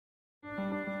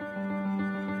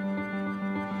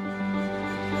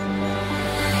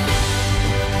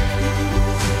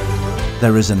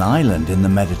There is an island in the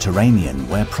Mediterranean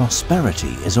where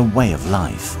prosperity is a way of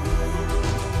life.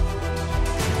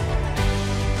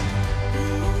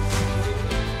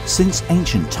 Since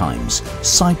ancient times,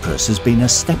 Cyprus has been a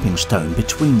stepping stone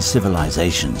between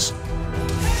civilizations.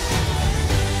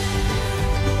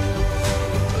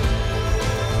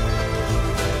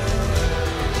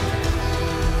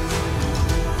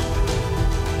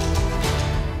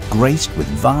 Graced with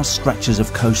vast stretches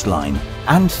of coastline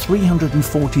and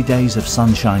 340 days of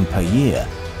sunshine per year,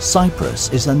 Cyprus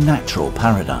is a natural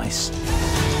paradise.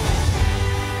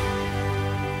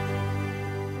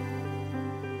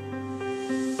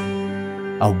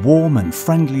 A warm and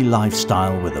friendly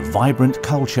lifestyle with a vibrant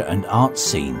culture and art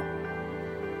scene.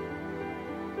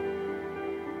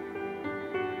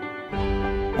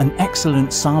 An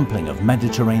excellent sampling of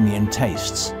Mediterranean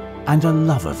tastes and a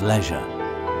love of leisure.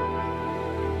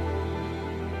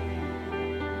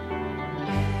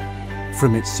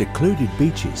 From its secluded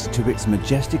beaches to its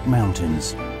majestic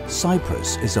mountains,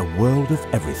 Cyprus is a world of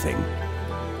everything.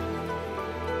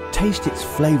 Taste its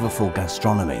flavorful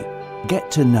gastronomy. Get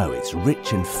to know its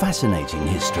rich and fascinating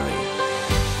history.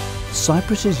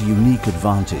 Cyprus's unique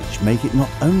advantage make it not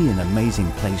only an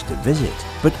amazing place to visit,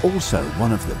 but also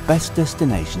one of the best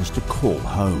destinations to call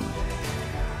home.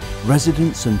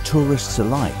 Residents and tourists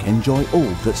alike enjoy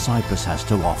all that Cyprus has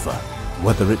to offer,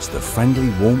 whether it's the friendly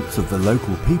warmth of the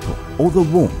local people or the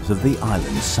warmth of the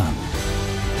island's sun.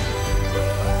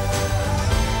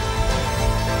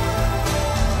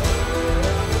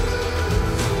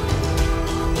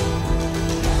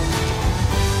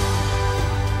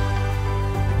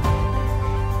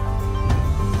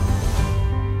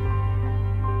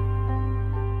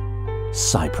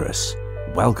 Cyprus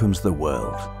welcomes the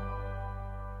world.